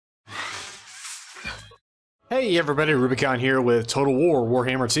Hey everybody, Rubicon here with Total War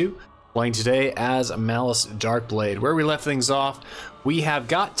Warhammer 2, playing today as Malus Darkblade. Where we left things off, we have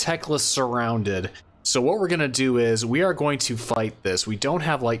got TECLIS surrounded. So what we're going to do is, we are going to fight this. We don't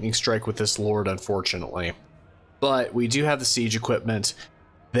have Lightning Strike with this Lord, unfortunately. But we do have the siege equipment.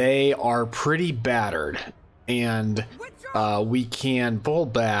 They are pretty battered. And we can pull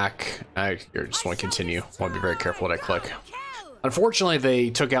back. I just want to continue. I want to be very careful what I click. Unfortunately, they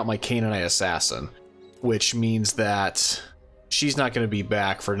took out my Canaanite Assassin, which means that she's not going to be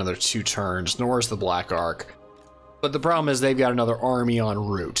back for another 2 turns, nor is the Black Ark. But the problem is they've got another army en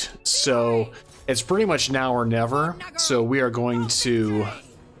route. So it's pretty much now or never. So we are going to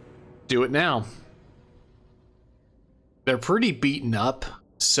do it now. They're pretty beaten up,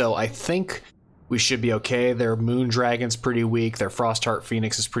 so I think we should be okay. Their Moon Dragon's pretty weak. Their Frostheart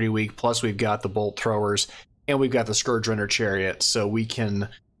Phoenix is pretty weak. Plus we've got the Bolt Throwers, and we've got the Scourge Render Chariot, so we can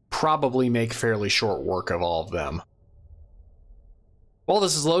probably make fairly short work of all of them. While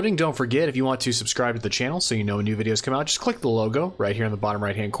this is loading, don't forget, if you want to subscribe to the channel so you know when new videos come out, just click the logo right here in the bottom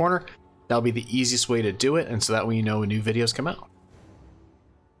right hand corner. That'll be the easiest way to do it, and so that way you know when new videos come out.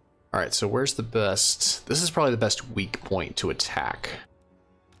 Alright, so where's the best? This is probably the best weak point to attack.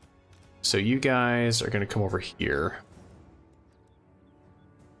 So you guys are going to come over here.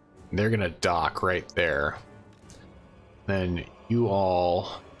 They're going to dock right there. Then you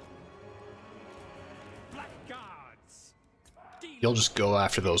all... You'll just go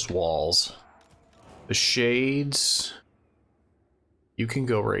after those walls. The Shades, you can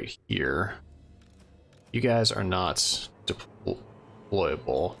go right here. You guys are not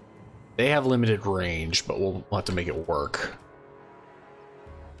deployable. They have limited range, but we'll have to make it work.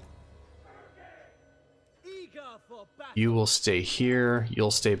 You will stay here.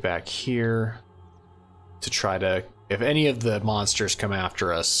 You'll stay back here to try to... If any of the monsters come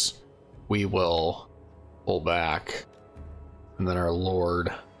after us, we will pull back. And then our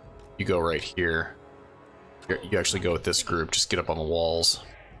Lord, you go right here. You actually go with this group, just get up on the walls.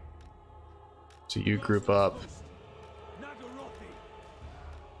 So you group up.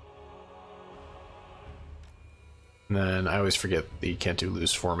 And then I always forget that you can't do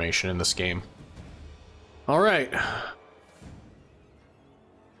loose formation in this game. Alright.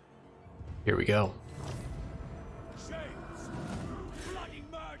 Here we go.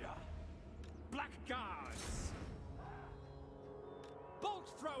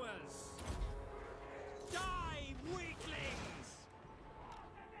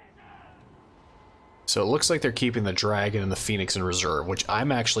 So it looks like they're keeping the Dragon and the Phoenix in reserve, which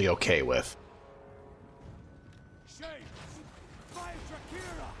I'm actually okay with.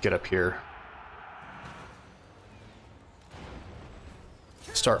 Get up here.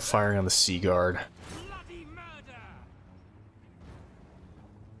 Start firing on the Sea Guard.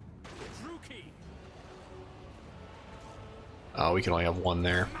 Oh, we can only have one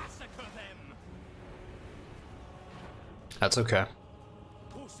there. That's okay.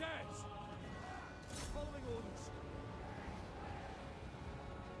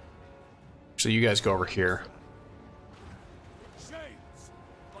 So you guys go over here.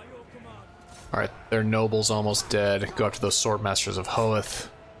 Alright, their noble's almost dead. Go after those Swordmasters of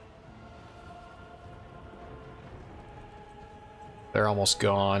Hoeth. They're almost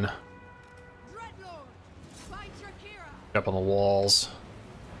gone. Get up on the walls.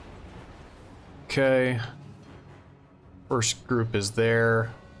 Okay. First group is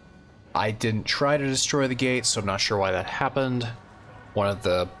there. I didn't try to destroy the gate, so I'm not sure why that happened. One of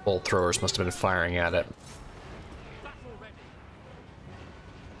the bolt throwers must have been firing at it.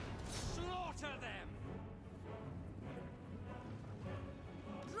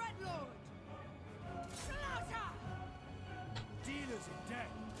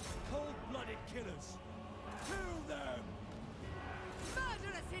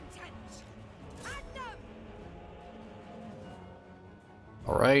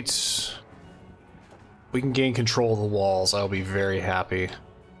 All right. We can gain control of the walls. I'll be very happy.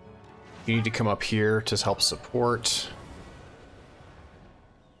 You need to come up here to help support.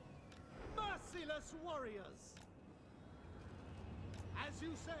 Merciless warriors. As you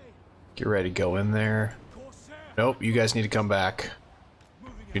say. Get ready to go in there. Nope, you guys need to come back.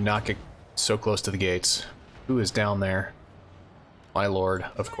 Do not get so close to the gates. Who is down there? My lord,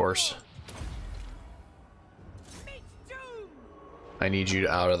 of course. I need you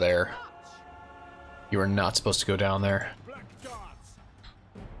out of there. You are not supposed to go down there.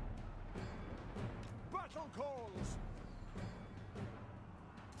 Battle calls.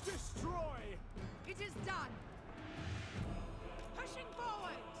 Destroy. It is done. Pushing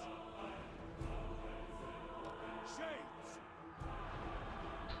forward. Shades.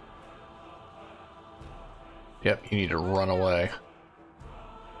 Yep, you need to run away.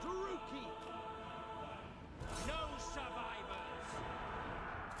 Tz'arkan. No survivors.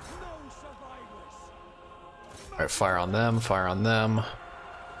 No survivors. Alright, fire on them, fire on them.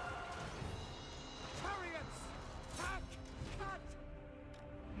 Chariots. Hack. Cut.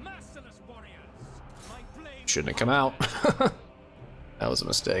 Merciless warriors. My blade. Shouldn't have come out. That was a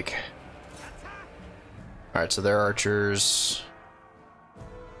mistake. Attack. Alright, so they're archers.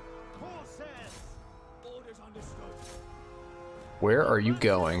 Corsairs. Orders understood. Where are you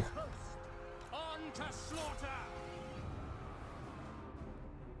going? On to slaughter.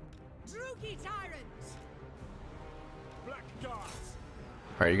 Druki tyrants. Black guards.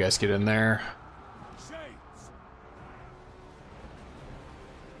 Alright, you guys get in there. Shades.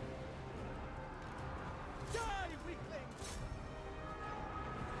 Die, weaklings.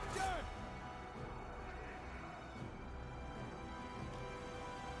 Die.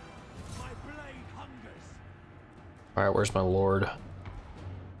 My blade hungers. Alright, where's my lord?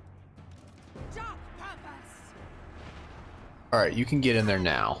 Dark purpose. Alright, you can get in there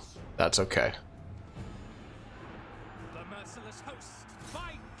now. That's okay. The merciless host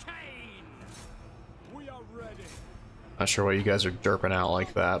by Cain. We are ready. Not sure why you guys are derping out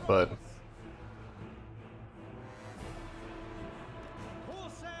like that, but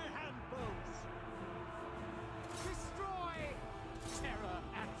Corsair handbows. Destroy. Terror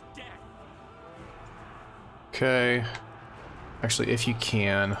at death. okay. Actually, if you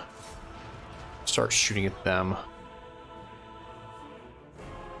can, start shooting at them.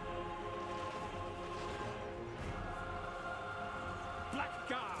 Black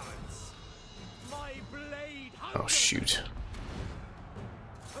guards. My blade Oh, hungers. shoot.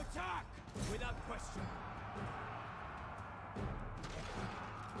 Attack without question.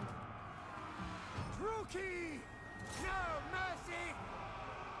 Druki! No mercy!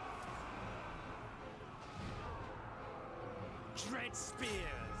 Dread spears.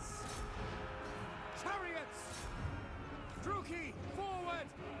 Chariots! Druki, forward!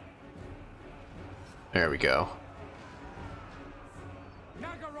 There we go.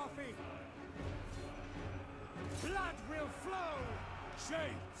 Nagarothi! Blood will flow!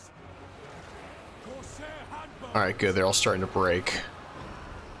 Shades! Corsair handbow! Alright, good. They're all starting to break.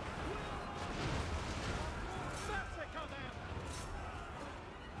 Massacre them!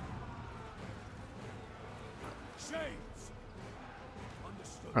 Shades!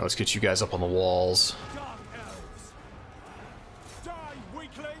 Understood. Alright, let's get you guys up on the walls. Dark elves! Die,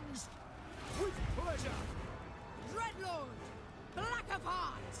 weaklings! With pleasure! Dreadlord! Black of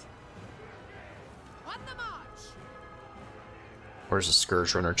heart! On the march! Where's the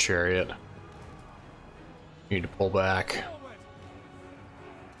Scourge Runner chariot? You need to pull back. Forward!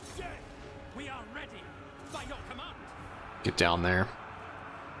 Death! We are ready! By your command! Get down there.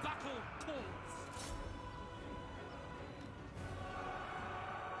 Battle calls!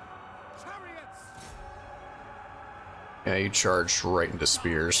 Chariots! Yeah, you charged right into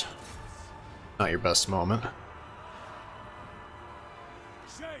spears. Not your best moment.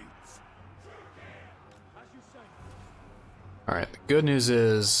 Shades! As you say, Alright, the good news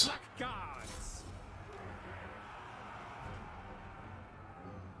is black guards!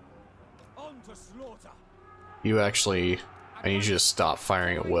 On to slaughter! you actually, I need you to stop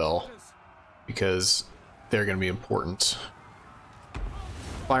firing at will, because they're going to be important.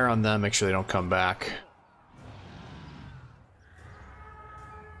 Fire on them, make sure they don't come back.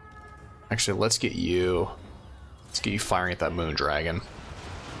 Actually, let's get you firing at that moon dragon.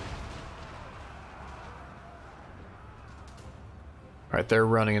 Alright, they're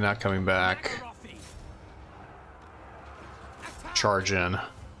running and not coming back. Nagarothi! Attack! Charge in.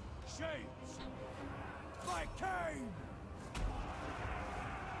 Shades! By Cain!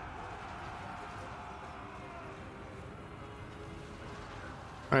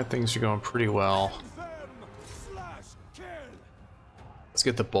 Alright, things are going pretty well. Them! Slash! Kill! Let's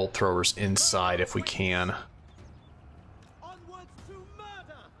get the bolt throwers inside if we can. Onwards to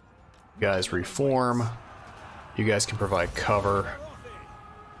murder! You guys reform. You guys can provide cover. Nagarothi!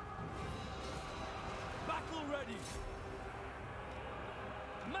 Battle ready!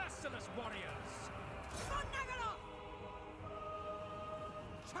 Merciless warriors! For Nagaroth!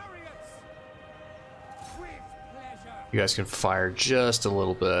 Chariots! With pleasure! You guys can fire just a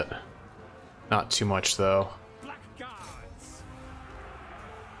little bit. Not too much though. Black guards!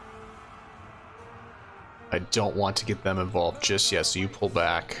 I don't want to get them involved just yet, so you pull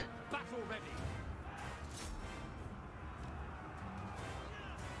back. Battle ready!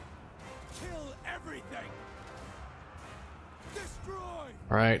 Kill everything! Destroy!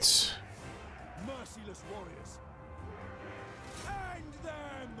 Alright. Merciless warriors! Hang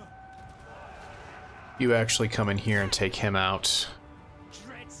them! You actually come in here and take him out.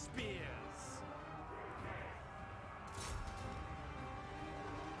 Dread spears.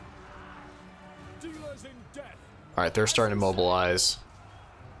 Dealers in death. Alright, they're starting to mobilize.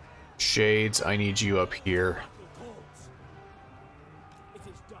 Shades, I need you up here. It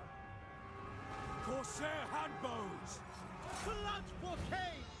is done. Corsair handbows. Blood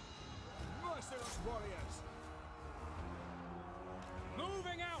blockade. Merciless warriors.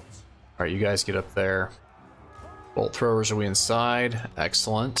 Moving out. Alright, you guys get up there. Bolt throwers, are we inside?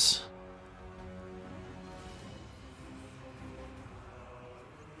 Excellent.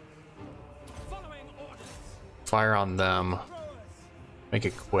 Following orders. Fire on them. Throwers. Make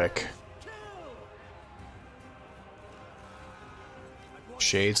it quick. Kill.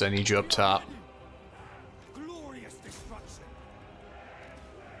 Shades, I need you up top. Glorious destruction.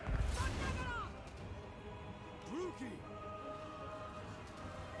 Rookie.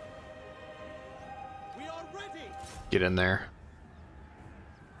 We are ready. Get in there.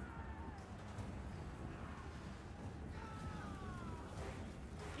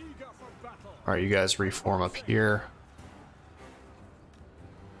 Eager for battle. Alright, you guys reform up here.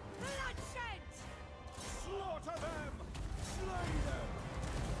 Slaughter them. Slay them.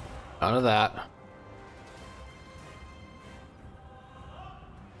 None of that.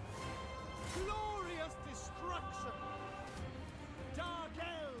 Glorious destruction. Dark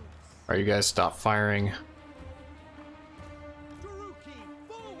elves. Alright, you guys stop firing. Druki,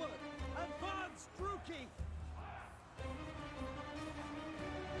 forward. Advance, Druki.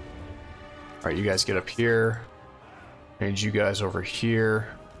 Alright, you guys get up here. I need you guys over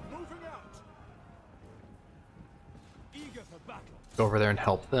here. Moving out. Eager for battle. Go over there and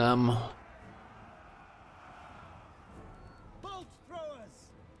help them. Bolt throwers.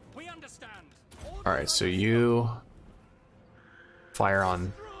 We understand. Alright, so you fire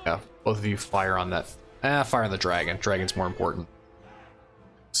on, yeah, both of you fire on that. Fire on the dragon. Dragon's more important.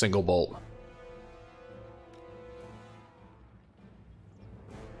 Single bolt.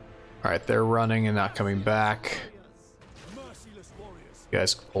 Alright, they're running and not coming back. Merciless warriors. You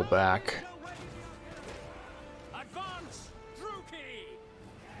guys pull back. Advance, Druki.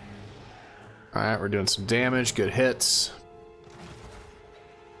 Alright, we're doing some damage. Good hits.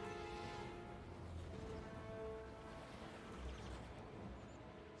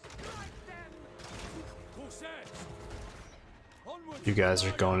 Strike them. Corsairs. Onward. You guys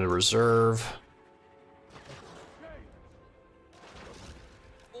are going to reserve.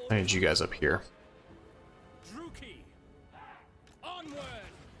 I need you guys up here. Druki. Onward.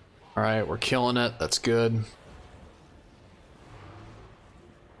 Alright, we're killing it. That's good.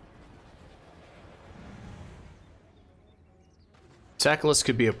 TECLIS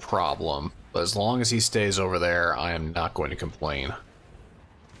could be a problem, but as long as he stays over there, I am not going to complain.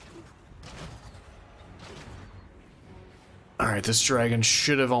 Alright, this dragon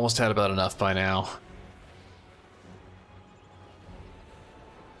should have almost had about enough by now.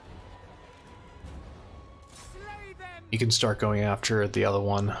 Slay them. You can start going after the other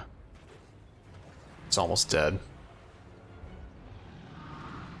one. It's almost dead.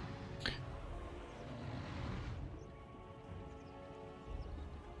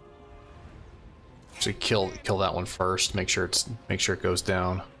 Actually, kill that one first. Make sure it goes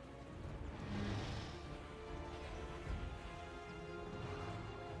down.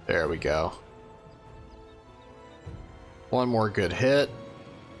 There we go. One more good hit,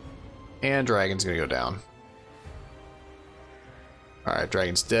 and dragon's gonna go down. All right,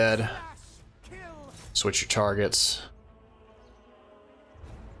 dragon's dead. Dash. Kill. Switch your targets.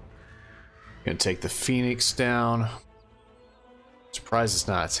 Gonna take the Phoenix down. Surprised it's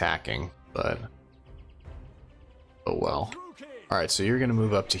not attacking, but oh well. Druki. All right, so you're gonna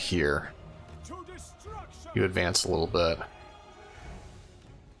move up to here. To destruction. You advance a little bit.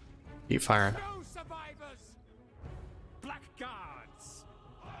 Keep firing. No survivors. Black guards.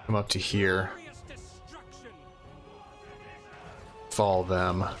 Come up to here. Glorious destruction. Follow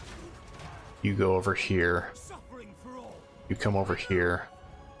them. You go over here. Suffering for all. You come over here.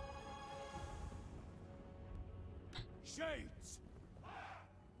 Shades.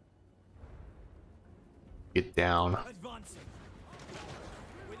 Get down. Advancing.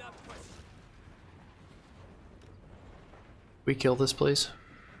 Without question. We kill this, please.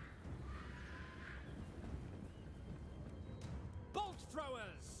 Bolt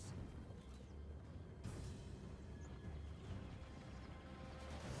throwers.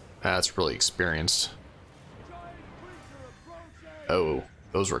 That's really experienced. Giant creature approaching. Oh,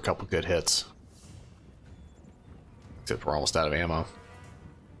 those were a couple good hits. Except we're almost out of ammo.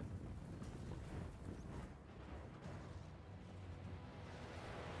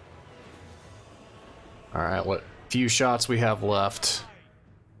 Alright, what few shots we have left.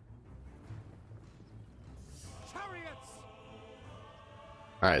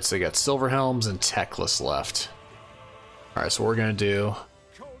 Alright, so we got Silver Helms and TECLIS left. Alright, so what we're gonna do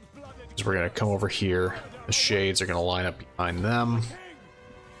is we're gonna come over here. The Shades are gonna line up behind them.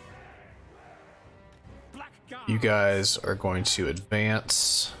 You guys are going to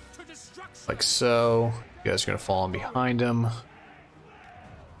advance like so. You guys are gonna fall in behind him.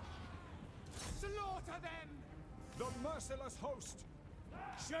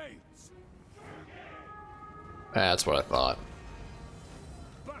 That's what I thought.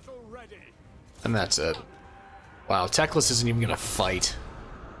 And that's it. Wow, TECLIS isn't even gonna fight.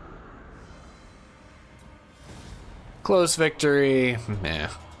 Close victory. Meh.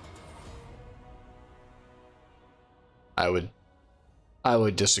 I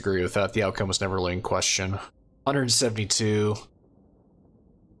would disagree with that. The outcome was never really in question. 172.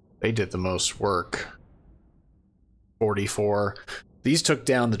 They did the most work. 44. These took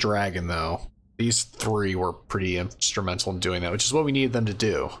down the dragon, though. These three were pretty instrumental in doing that, which is what we needed them to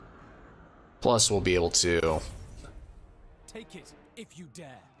do. Plus, we'll be able to... Take it if you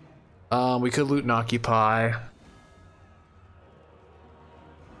dare. We could loot and occupy.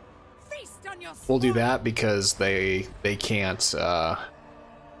 We'll do that because they can't,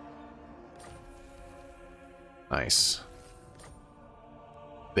 Nice.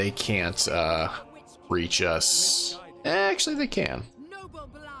 They can't, reach us. Actually, they can.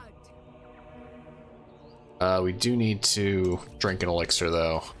 We do need to drink an elixir,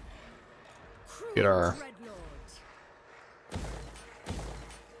 though. Get our...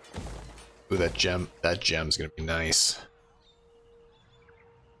 Ooh, that gem's gonna be nice.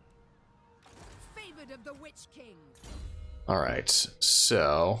 Alright,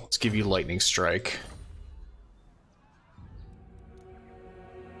 so let's give you lightning strike.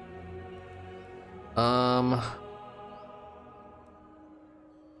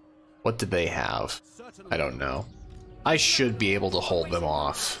 What did they have? I don't know. I should be able to hold them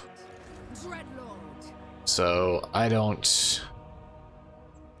off. So I don't...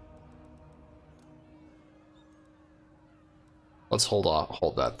 Let's hold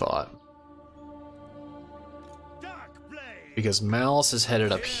that thought. Because Malus is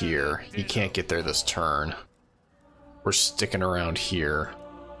headed up here. He can't get there this turn. We're sticking around here.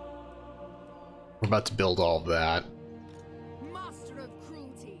 We're about to build all of that.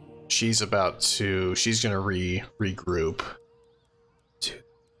 She's gonna regroup.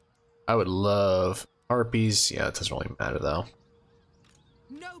 I would love harpies. Yeah, it doesn't really matter though.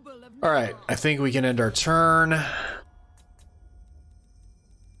 Alright, I think we can end our turn.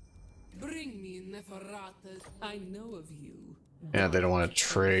 I know of you. Yeah, they don't want to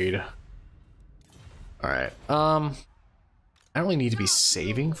trade. Alright, I don't really need to be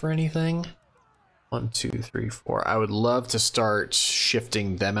saving for anything. 1, 2, 3, 4. I would love to start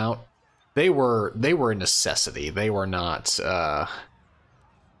shifting them out. They were a necessity. They were not, yeah,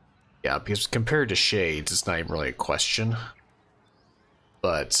 because compared to Shades, it's not even really a question.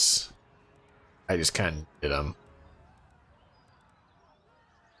 But I just kind of did them.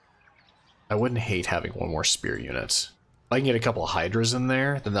 I wouldn't hate having one more spear unit. If I can get a couple of Hydras in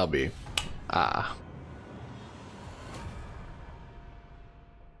there, then that'll be...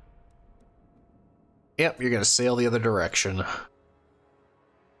 Yep, you're gonna sail the other direction.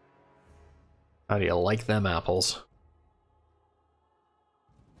 How do you like them apples?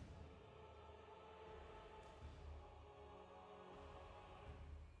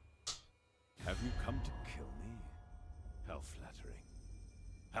 Have you come to kill me? How flattering.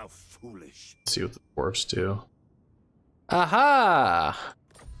 How foolish. Let's see what the dwarves do. Aha!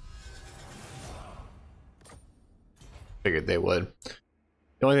 Figured they would.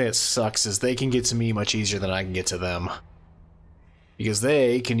 The only thing that sucks is they can get to me much easier than I can get to them. Because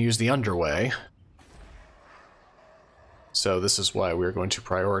they can use the underway. So this is why we're going to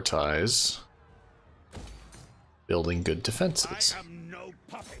prioritize building good defenses. I am no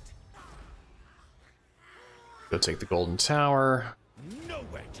puppet. Go take the golden tower.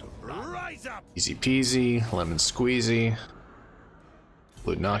 Nowhere to rise up. Easy peasy, lemon squeezy.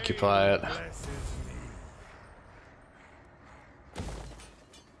 Loot and occupy it.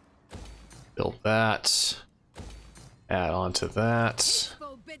 Build that. Add on to that.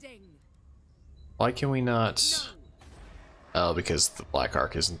 Why can we not? Oh, because the Black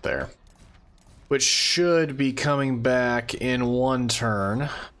Ark isn't there. Which should be coming back in one turn.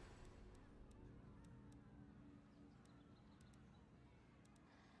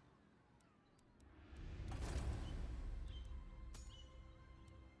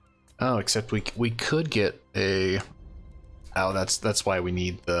 Oh, except we could get a... Oh, that's why we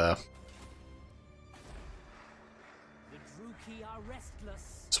need the...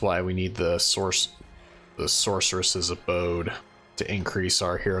 That's why we need the sorceress's abode to increase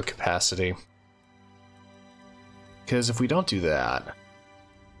our hero capacity. Because if we don't do that, we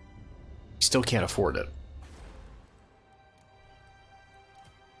still can't afford it.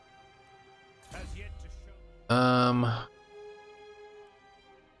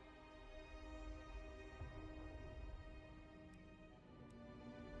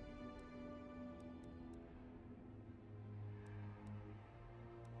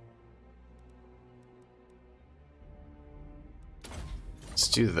 Let's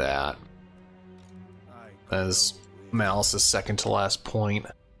do that. As Malus' second to last point.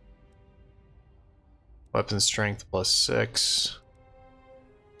 Weapon strength +6.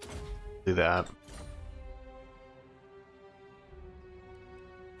 Do that.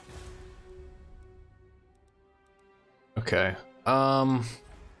 Okay.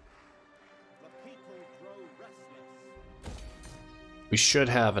 We should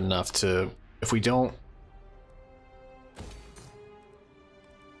have enough to, if we don't,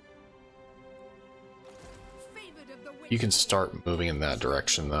 you can start moving in that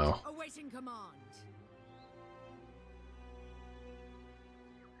direction though.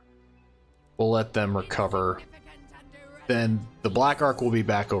 We'll let them recover. Then the Black Ark will be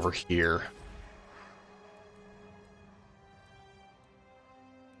back over here.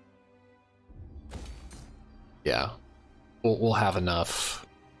 Yeah, we'll have enough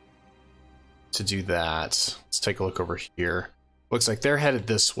to do that. Let's take a look over here. Looks like they're headed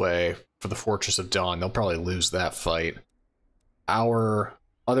this way for the Fortress of Dawn. They'll probably lose that fight. Our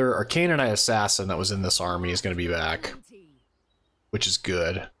other Arcanonite assassin that was in this army is going to be back, which is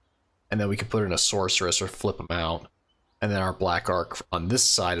good. And then we can put in a sorceress or flip them out. And then our Black Ark on this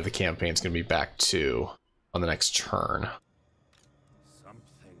side of the campaign is going to be back too on the next turn.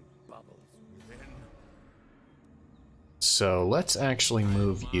 So let's actually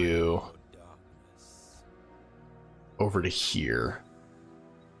move you over to here.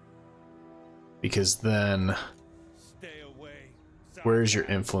 Because then, where's your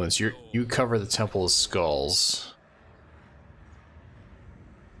influence? You cover the Temple of Skulls.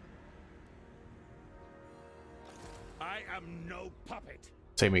 I am no puppet.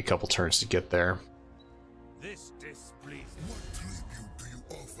 Take me a couple turns to get there. This displeases. What tribute do you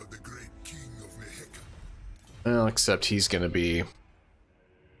offer the great king of Neheka? Well, except he's gonna be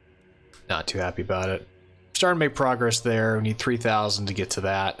not too happy about it. Starting to make progress there. We need 3,000 to get to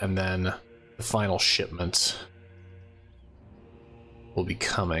that, and then the final shipment will be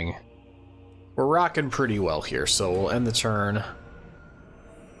coming. We're rocking pretty well here, so we'll end the turn.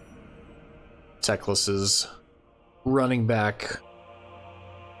 TECLIS is running back,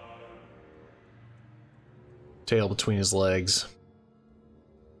 tail between his legs.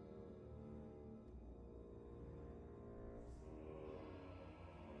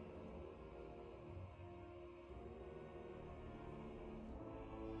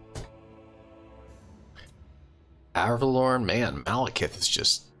 Avalorn, man, Malekith is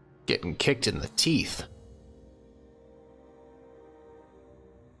just getting kicked in the teeth.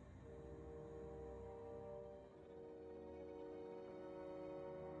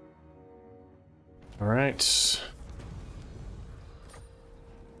 All right.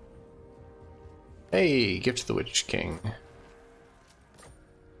 Hey, gift to the Witch King.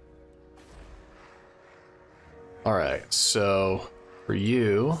 All right, so for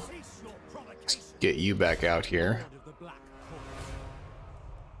you, let's get you back out here.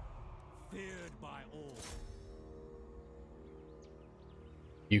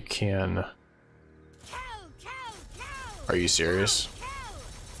 You can. Are you serious?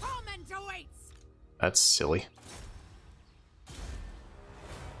 That's silly.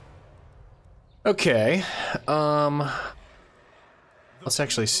 Okay. Let's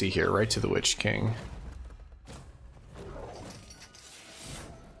actually see here. Right to the Witch King.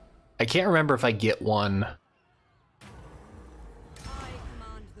 I can't remember if I get one.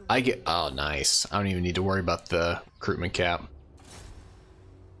 I get. Oh, nice. I don't even need to worry about the recruitment cap.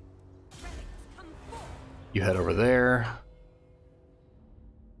 You head over there.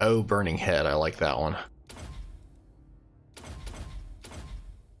 Oh, Burning Head. I like that one.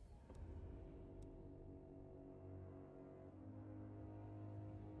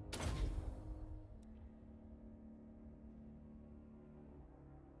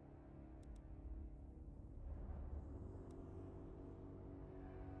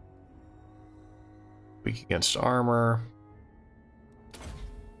 Weak against armor.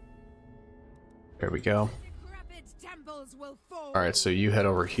 There we go. Alright, so you head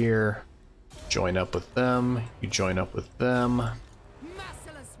over here, join up with them, you join up with them.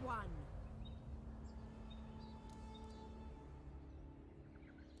 Merciless one.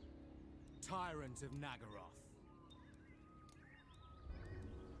 tyrant of Nagaroth.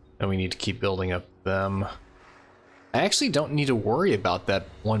 And we need to keep building up them. I actually don't need to worry about that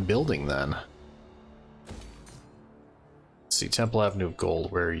one building then. Let's see, Temple Avenue of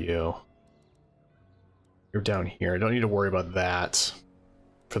Gold, where are you? You're down here. I don't need to worry about that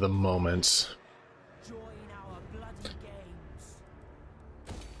for the moment. Join our bloody games.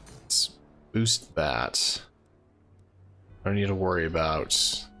 Let's boost that. I don't need to worry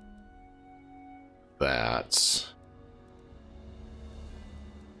about that.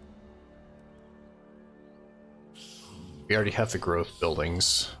 We already have the growth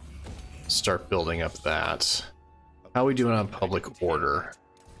buildings. Start building up that. How are we doing on public order?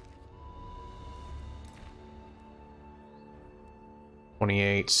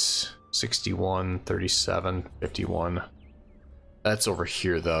 28, 61, 37, 51. That's over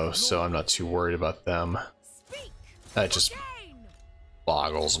here though, so I'm not too worried about them. That just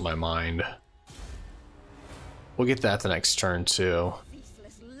boggles my mind. We'll get that the next turn too.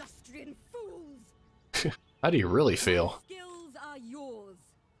 How do you really feel? Skills are yours.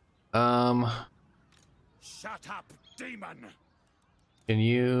 Shut up, demon! Can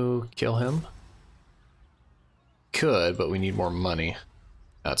you kill him? Could, but we need more money.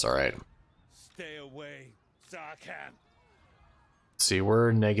 That's alright. Stay away, Tz'arkan. See,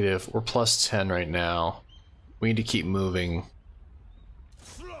 we're negative. We're plus 10 right now. We need to keep moving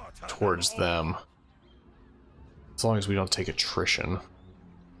Slaughter towards them. As long as we don't take attrition.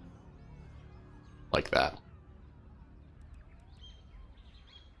 Like that.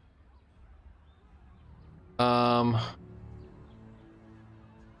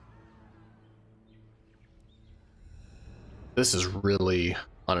 This is really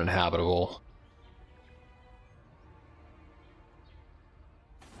uninhabitable.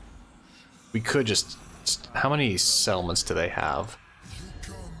 We could just... How many settlements do they have?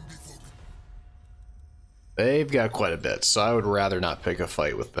 They've got quite a bit, so I would rather not pick a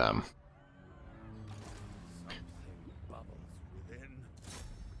fight with them.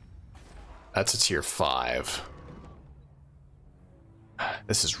 That's a tier 5.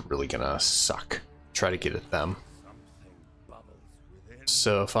 This is really gonna suck. Try to get at them.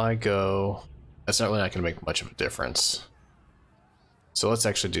 So if I go... That's not really not gonna make much of a difference. So let's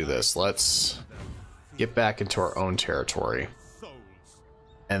actually do this. Let's get back into our own territory.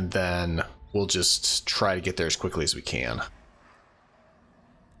 And then we'll just try to get there as quickly as we can.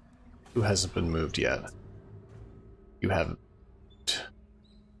 Who hasn't been moved yet? You haven't.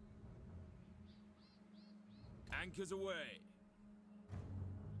 Anchors away.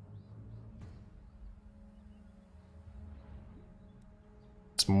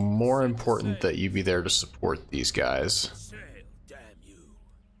 It's more important that you be there to support these guys. Sail, damn you.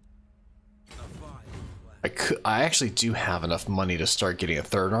 I actually do have enough money to start getting a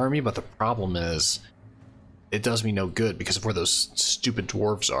third army, but the problem is it does me no good because of where those stupid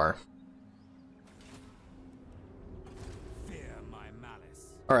dwarves are. Fear my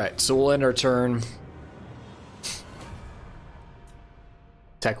malice. Alright, so we'll end our turn.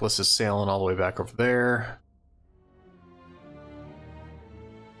 TECLIS is sailing all the way back over there.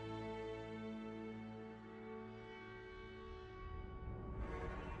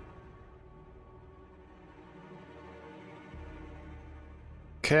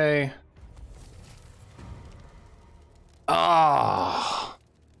 Okay. Ah.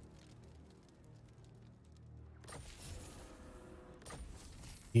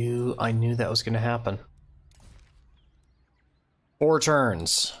 I knew that was going to happen. 4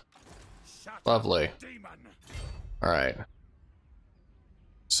 turns. Lovely. Alright.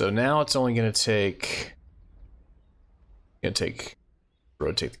 So now it's only going to take...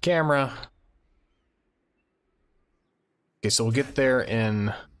 rotate the camera. Okay, so we'll get there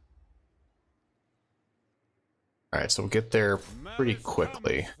in... Alright, so we'll get there pretty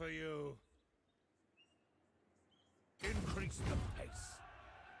quickly. Increase the pace.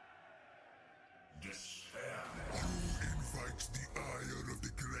 Invite the ire of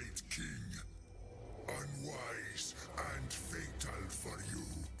the great king. Unwise and fatal for you.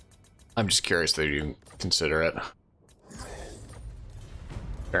 I'm just curious that you consider it.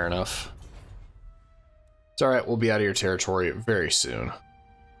 Fair enough. It's alright, we'll be out of your territory very soon.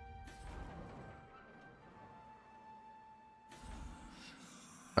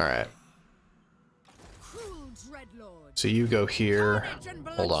 Alright. So you go here.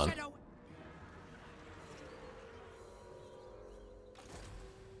 Hold on.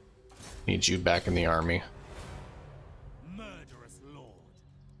 Need you back in the army. Murderous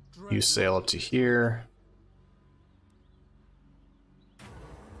lord. You sail up to here.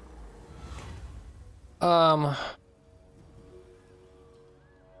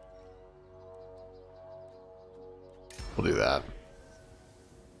 We'll do that.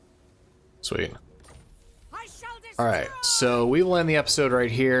 Sweet. I shall Alright, so we will end the episode right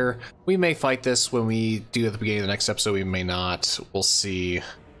here. We may fight this when we do at the beginning of the next episode. We may not. We'll see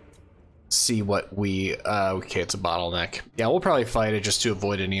what we... okay, it's a bottleneck. Yeah, we'll probably fight it just to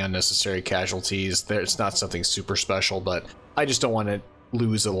avoid any unnecessary casualties. It's not something super special, but I just don't want to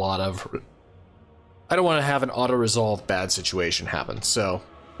lose a lot of... I don't want to have an auto-resolve bad situation happen, so...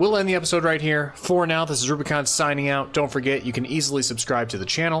 We'll end the episode right here. For now, this is Rubicon signing out. Don't forget, you can easily subscribe to the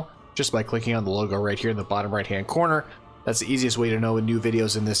channel just by clicking on the logo right here in the bottom right-hand corner. That's the easiest way to know when new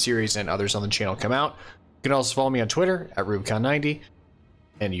videos in this series and others on the channel come out. You can also follow me on Twitter at Rubicon90,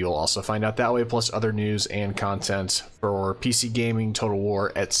 and you'll also find out that way, plus other news and content for PC gaming, Total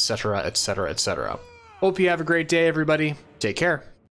War, etc., etc., etc. Hope you have a great day, everybody. Take care.